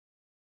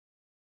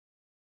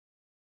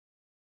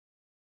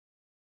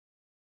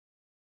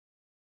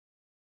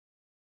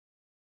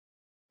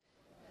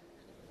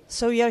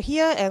So we are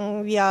here,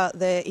 and we are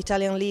the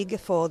Italian League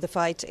for the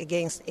fight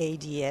against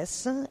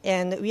AIDS,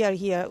 and we are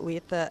here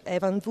with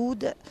Evan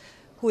Wood,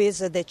 who is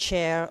the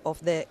chair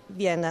of the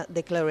Vienna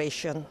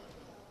Declaration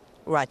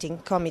writing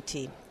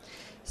committee.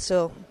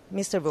 So,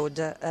 Mr. Wood,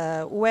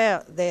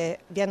 where the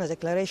Vienna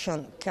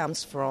Declaration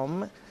comes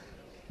from?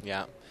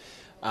 Yeah.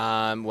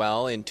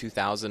 Well, in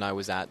 2000, I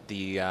was at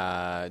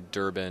the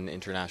Durban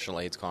International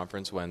AIDS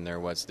Conference when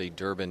there was the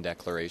Durban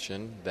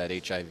Declaration that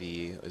HIV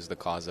is the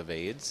cause of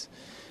AIDS.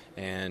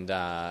 And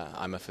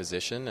I'm a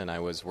physician, and I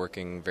was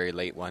working very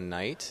late one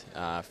night,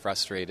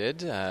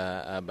 frustrated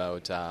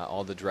about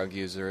all the drug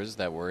users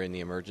that were in the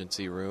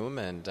emergency room.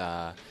 And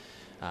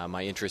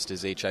my interest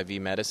is HIV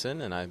medicine,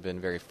 and I've been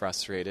very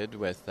frustrated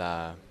with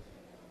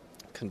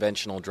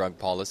conventional drug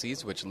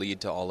policies which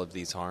lead to all of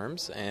these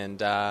harms. And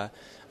I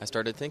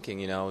started thinking,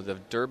 the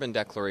Durban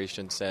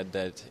Declaration said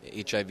that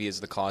HIV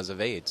is the cause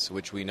of AIDS,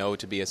 which we know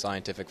to be a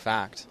scientific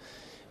fact.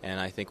 And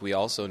I think we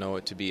also know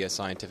it to be a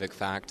scientific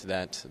fact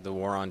that the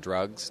war on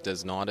drugs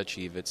does not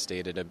achieve its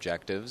stated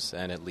objectives,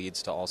 and it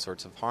leads to all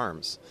sorts of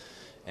harms.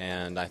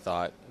 And I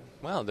thought,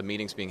 well, the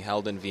meeting's being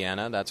held in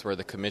Vienna. That's where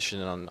the Commission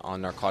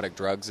on Narcotic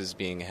Drugs is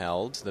being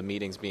held. The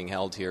meeting's being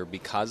held here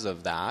because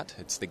of that.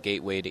 It's the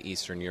gateway to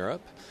Eastern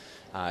Europe.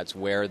 It's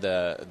where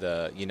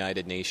the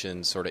United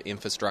Nations sort of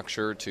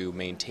infrastructure to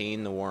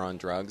maintain the war on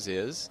drugs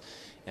is.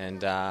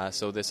 And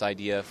so this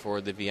idea for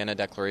the Vienna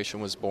Declaration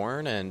was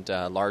born, and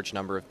a large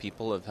number of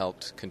people have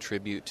helped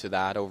contribute to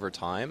that over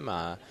time.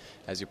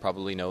 As you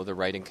probably know, the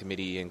writing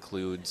committee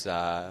includes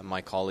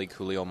my colleague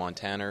Julio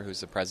Montaner,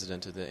 who's the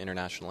president of the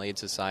International AIDS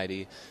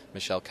Society,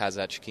 Michelle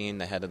Kazachkin,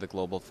 the head of the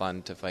Global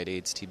Fund to Fight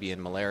AIDS, TB,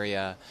 and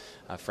Malaria,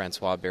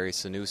 Francois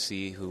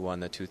Barry-Sanusi, who won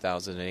the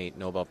 2008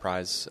 Nobel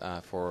Prize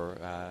for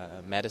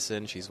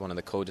Medicine. She's one of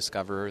the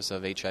co-discoverers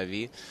of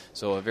HIV.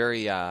 So a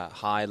very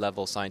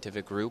high-level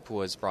scientific group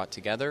was brought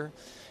together.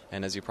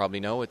 And as you probably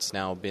know, it's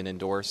now been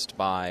endorsed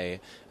by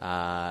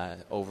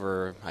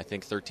over, I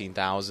think,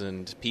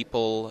 13,000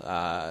 people,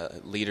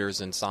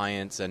 leaders in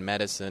science and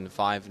medicine,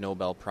 5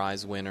 Nobel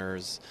Prize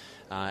winners,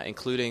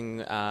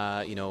 including,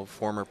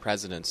 former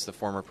presidents. The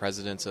former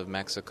presidents of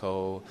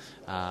Mexico,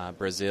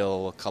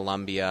 Brazil,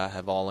 Colombia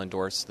have all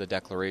endorsed the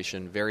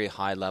declaration. Very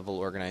high-level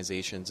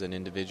organizations and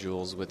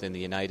individuals within the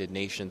United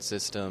Nations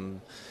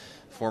system.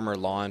 Former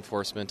law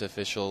enforcement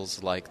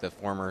officials like the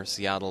former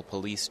Seattle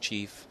police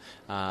chief,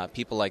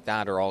 people like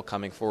that are all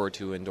coming forward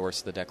to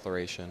endorse the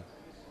declaration.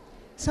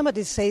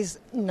 Somebody says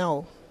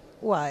no.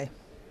 Why?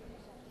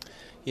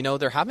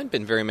 There haven't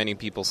been very many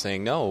people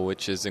saying no,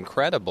 which is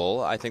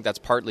incredible. I think that's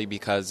partly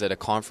because at a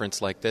conference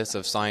like this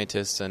of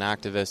scientists and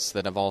activists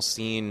that have all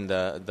seen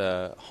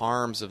the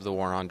harms of the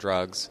war on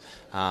drugs,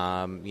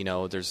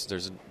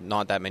 there's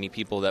not that many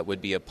people that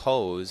would be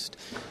opposed.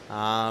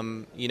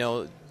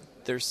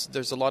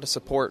 There's a lot of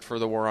support for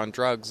the war on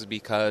drugs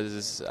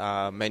because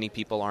many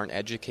people aren't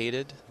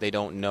educated. They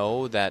don't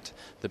know that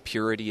the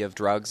purity of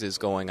drugs is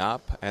going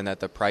up and that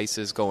the price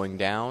is going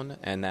down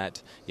and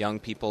that young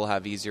people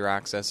have easier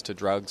access to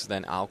drugs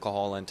than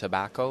alcohol and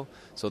tobacco.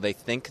 So they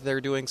think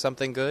they're doing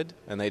something good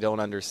and they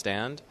don't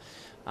understand.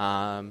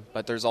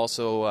 But there's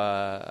also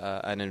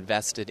an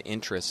invested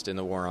interest in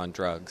the war on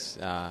drugs.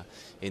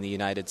 In the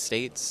United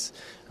States,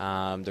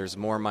 there's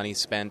more money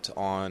spent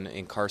on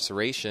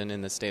incarceration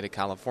in the state of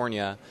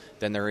California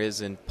than there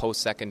is in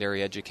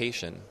post-secondary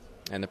education.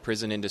 And the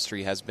prison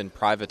industry has been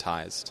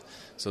privatized.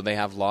 So they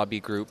have lobby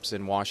groups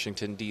in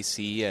Washington,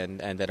 D.C., and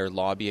that are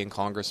lobbying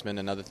congressmen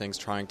and other things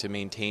trying to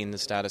maintain the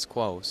status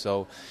quo.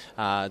 So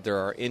there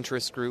are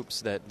interest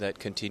groups that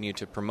continue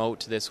to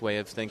promote this way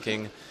of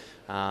thinking.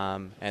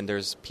 And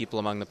there's people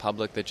among the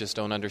public that just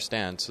don't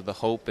understand. So the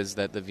hope is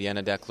that the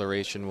Vienna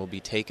Declaration will be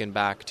taken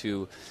back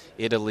to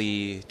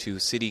Italy, to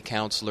city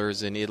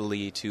councillors in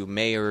Italy, to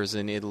mayors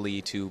in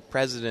Italy, to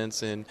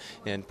presidents and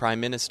prime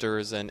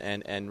ministers,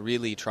 and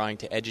really trying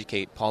to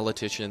educate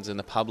politicians and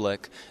the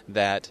public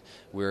that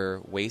we're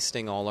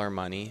wasting all our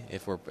money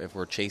if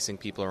we're chasing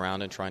people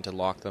around and trying to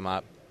lock them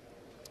up.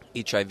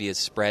 HIV is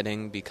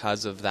spreading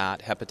because of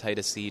that,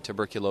 hepatitis C,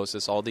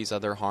 tuberculosis, all these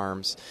other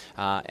harms.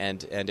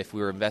 And if we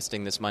were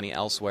investing this money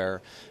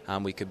elsewhere,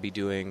 we could be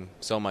doing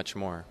so much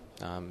more.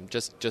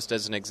 Just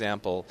as an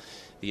example,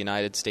 the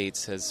United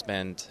States has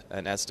spent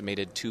an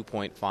estimated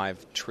 $2.5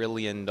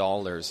 trillion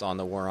on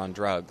the war on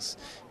drugs.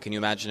 Can you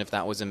imagine if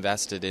that was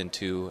invested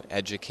into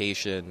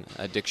education,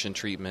 addiction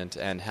treatment,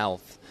 and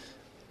health?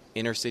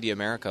 Inner city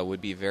America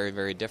would be very,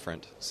 very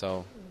different.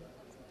 So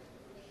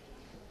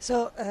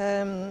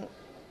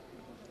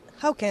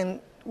how can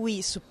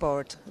we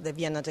support the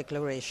Vienna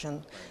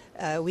Declaration?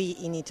 We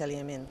in Italy,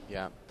 I mean.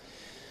 Yeah.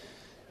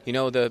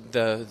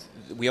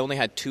 We only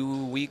had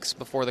 2 weeks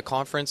before the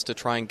conference to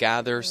try and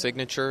gather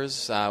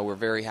signatures. We're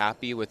very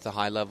happy with the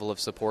high level of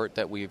support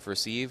that we've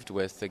received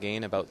with,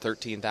 again, about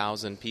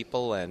 13,000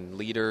 people and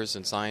leaders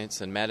in science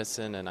and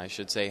medicine, and I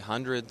should say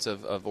hundreds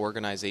of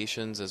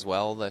organizations as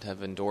well that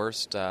have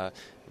endorsed,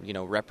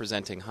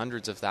 representing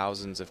hundreds of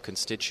thousands of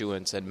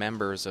constituents and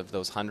members of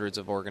those hundreds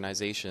of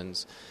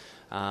organizations.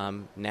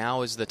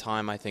 Now is the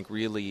time, I think,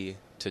 really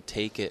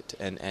take it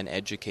and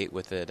educate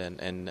with it,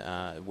 and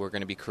we're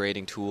going to be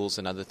creating tools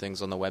and other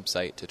things on the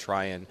website to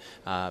try and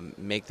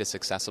make this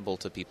accessible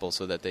to people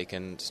so that they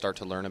can start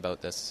to learn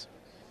about this.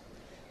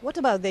 What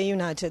about the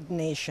United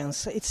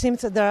Nations? It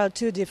seems that there are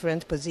two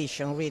different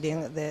positions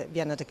reading the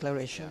Vienna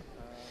Declaration.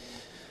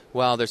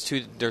 Well, there's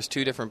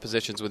two different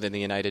positions within the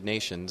United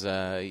Nations.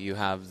 You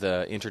have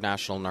the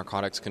International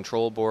Narcotics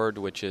Control Board,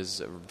 which is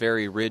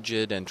very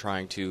rigid and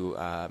trying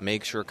to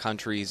make sure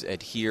countries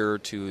adhere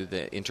to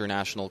the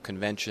international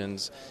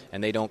conventions,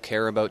 and they don't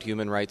care about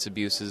human rights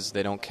abuses,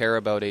 they don't care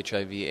about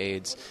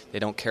HIV/AIDS, they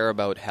don't care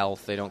about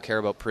health, they don't care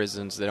about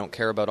prisons, they don't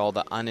care about all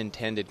the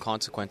unintended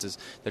consequences.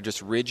 They're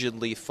just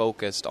rigidly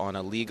focused on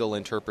a legal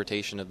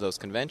interpretation of those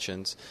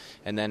conventions,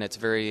 and then it's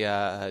very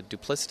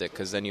duplistic,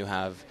 because then you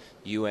have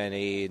UN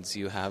AIDS,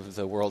 you have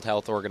the World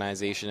Health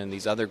Organization and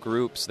these other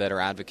groups that are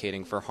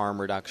advocating for harm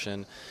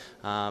reduction.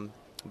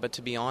 But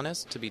to be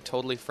honest, to be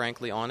totally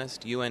frankly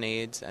honest, UN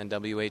AIDS and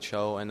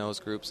WHO and those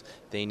groups,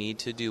 they need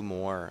to do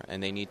more,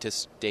 and they need to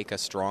take a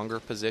stronger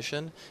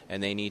position,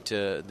 and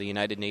the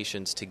United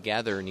Nations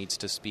together needs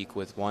to speak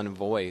with one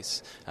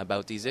voice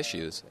about these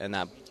issues, and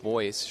that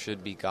voice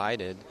should be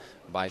guided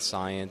by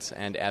science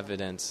and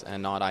evidence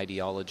and not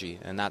ideology,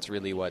 and that's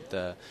really what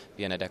the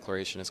Vienna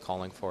Declaration is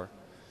calling for.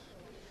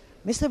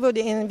 Mr. Wood,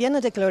 in Vienna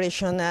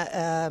Declaration,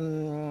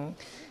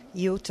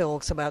 you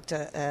talk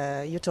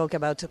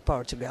about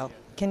Portugal.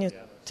 Can you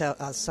tell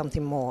us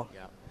something more?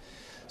 Yeah.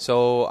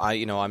 So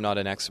I'm not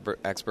an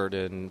expert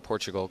in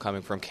Portugal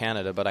coming from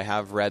Canada, but I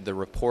have read the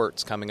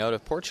reports coming out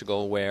of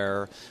Portugal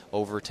where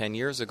over 10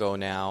 years ago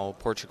now,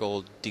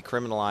 Portugal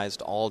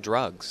decriminalized all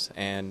drugs.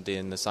 And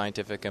in the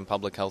scientific and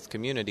public health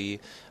community,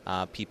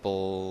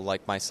 people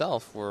like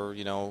myself were,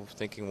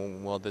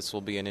 thinking, well, this will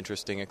be an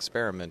interesting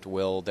experiment.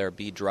 Will there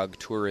be drug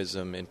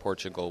tourism in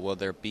Portugal? Will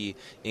there be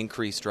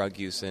increased drug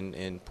use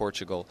in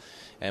Portugal?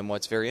 And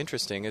what's very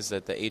interesting is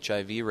that the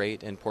HIV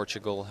rate in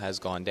Portugal has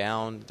gone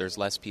down. There's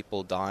less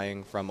people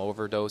dying from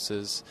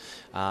overdoses,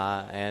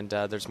 and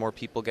there's more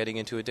people getting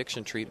into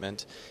addiction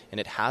treatment. And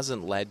it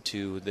hasn't led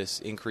to this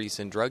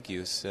increase in drug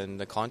use, and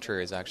the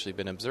contrary has actually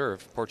been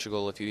observed.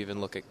 Portugal, if you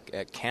even look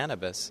at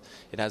cannabis,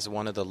 it has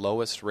one of the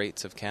lowest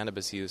rates of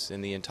cannabis use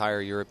in the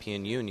entire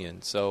European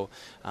Union. So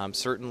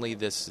certainly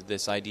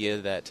this idea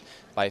that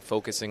by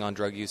focusing on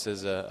drug use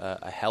as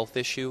a health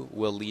issue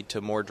will lead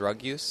to more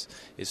drug use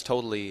is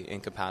totally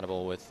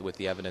incompatible with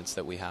the evidence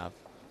that we have.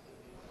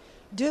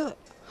 Do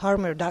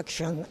harm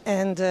reduction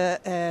and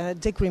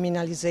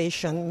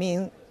decriminalization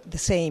mean the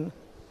same?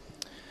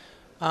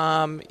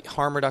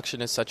 Harm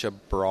reduction is such a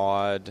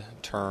broad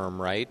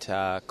term, right?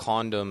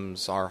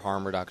 Condoms are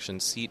harm reduction.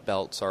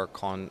 Seatbelts are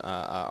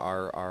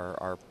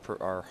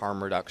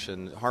harm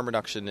reduction. Harm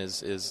reduction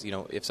is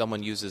if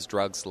someone uses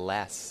drugs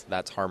less,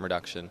 that's harm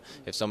reduction.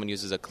 If someone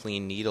uses a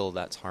clean needle,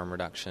 that's harm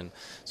reduction.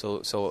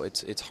 So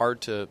it's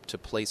hard to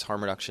place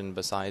harm reduction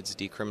besides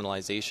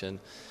decriminalization.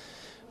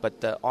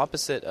 But the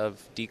opposite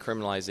of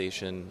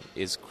decriminalization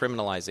is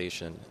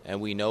criminalization, and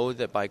we know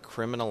that by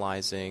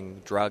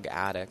criminalizing drug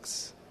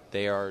addicts,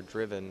 they are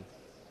driven.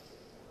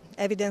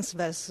 Evidence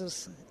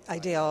versus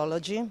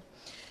ideology.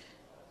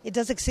 It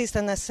does exist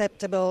an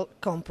acceptable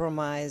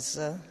compromise.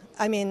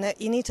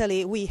 In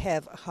Italy we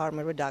have harm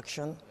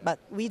reduction, but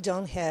we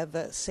don't have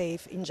a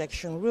safe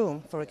injection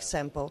room, for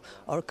example,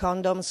 or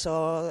condoms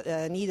or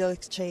needle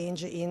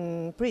exchange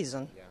in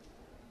prison.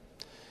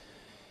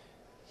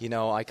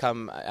 I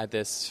come at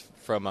this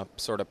from a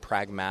sort of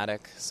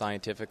pragmatic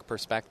scientific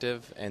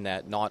perspective, and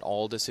that not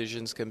all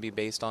decisions can be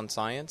based on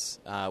science.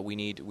 We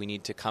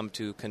need to come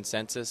to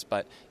consensus,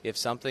 but if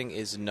something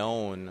is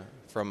known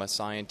from a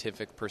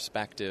scientific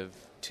perspective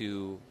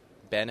to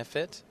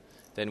benefit,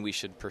 then we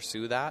should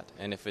pursue that.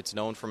 And if it's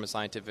known from a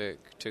scientific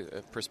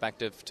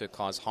perspective to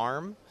cause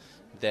harm,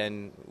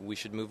 then we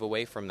should move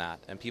away from that.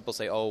 And people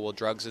say, oh, well,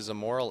 drugs is a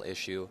moral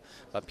issue,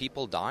 but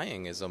people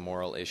dying is a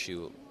moral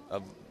issue.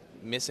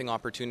 Missing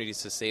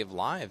opportunities to save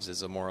lives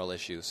is a moral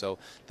issue. So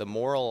the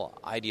moral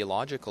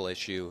ideological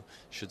issue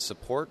should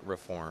support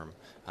reform.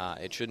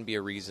 It shouldn't be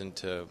a reason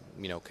to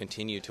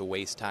continue to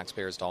waste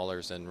taxpayers'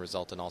 dollars and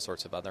result in all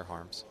sorts of other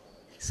harms.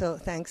 So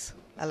thanks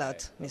a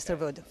lot, Mr.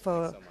 Wood,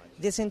 for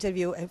this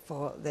interview and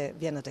for the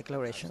Vienna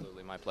Declaration.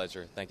 Absolutely, my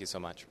pleasure. Thank you so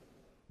much.